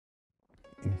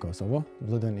In Kosovo,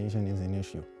 blood donation is an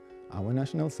issue. Our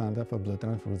National Center for Blood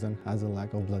Transfusion has a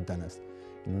lack of blood donors.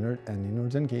 And in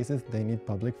urgent cases, they need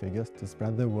public figures to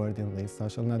spread the word in lay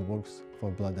social networks for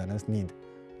blood donors need.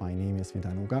 My name is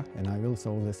Fidan, and I will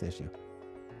solve this issue.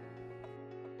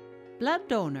 Blood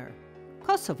donor,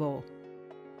 Kosovo.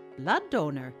 Blood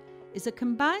donor is a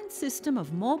combined system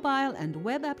of mobile and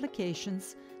web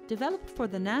applications developed for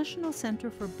the National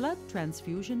Center for Blood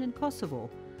Transfusion in Kosovo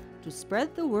to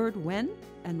spread the word when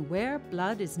and where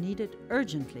blood is needed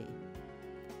urgently.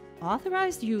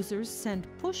 Authorized users send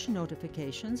push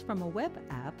notifications from a web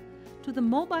app to the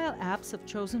mobile apps of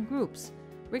chosen groups,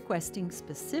 requesting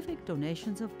specific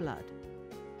donations of blood.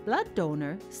 Blood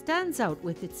Donor stands out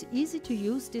with its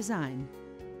easy-to-use design.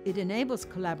 It enables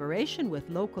collaboration with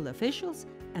local officials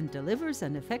and delivers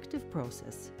an effective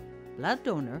process. Blood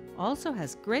Donor also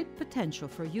has great potential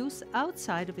for use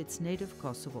outside of its native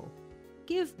Kosovo.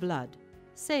 Give blood,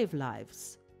 save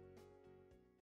lives.